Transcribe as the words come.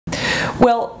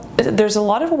Well, there's a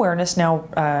lot of awareness now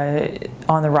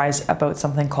on the rise about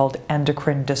something called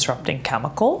endocrine disrupting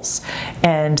chemicals.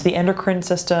 And the endocrine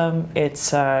system,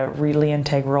 it's really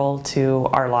integral to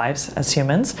our lives as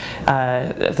humans.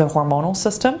 The hormonal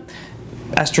system,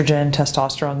 estrogen,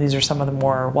 testosterone, these are some of the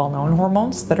more well-known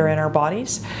hormones that are in our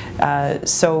bodies.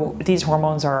 So these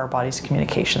hormones are our body's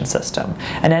communication system.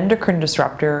 An endocrine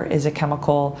disruptor is a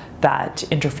chemical that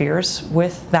interferes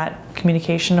with that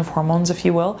communication of hormones, if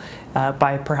you will,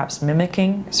 by perhaps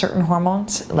mimicking certain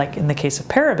hormones. Like in the case of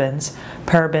parabens,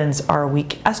 parabens are a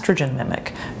weak estrogen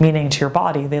mimic, meaning to your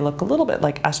body they look a little bit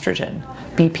like estrogen.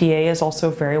 BPA is also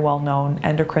a very well-known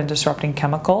endocrine disrupting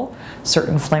chemical.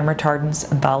 Certain flame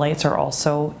retardants and phthalates are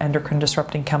also endocrine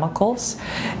disrupting chemicals.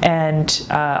 And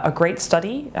a great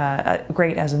study,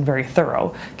 great as in very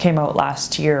thorough, came out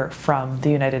last year from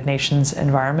the United Nations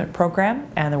Environment Program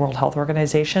and the World Health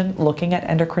Organization looking at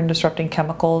endocrine disrupting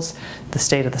chemicals, the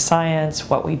state of the science,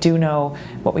 what we do know,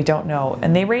 what we don't know.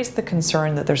 And they raised the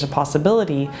concern that there's a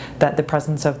possibility that the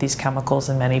presence of these chemicals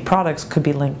in many products could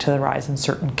be linked to the rise in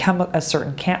certain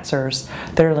cancers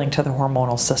that are linked to the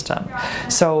hormonal system.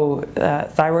 So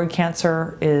thyroid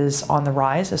cancer is on the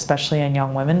rise, especially in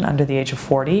young women under the age of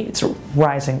 40. It's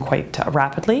rising quite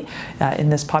rapidly in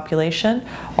this population.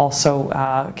 Also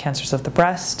cancers of the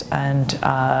breast and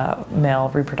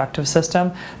male reproductive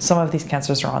system. Some of these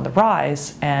cancers are on the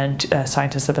rise, and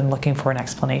scientists have been looking for an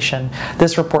explanation.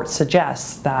 This report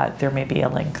suggests that there may be a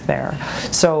link there.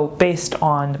 So based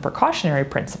on the precautionary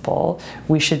principle,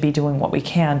 we should be doing what we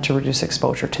can to reduce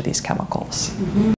exposure to these chemicals.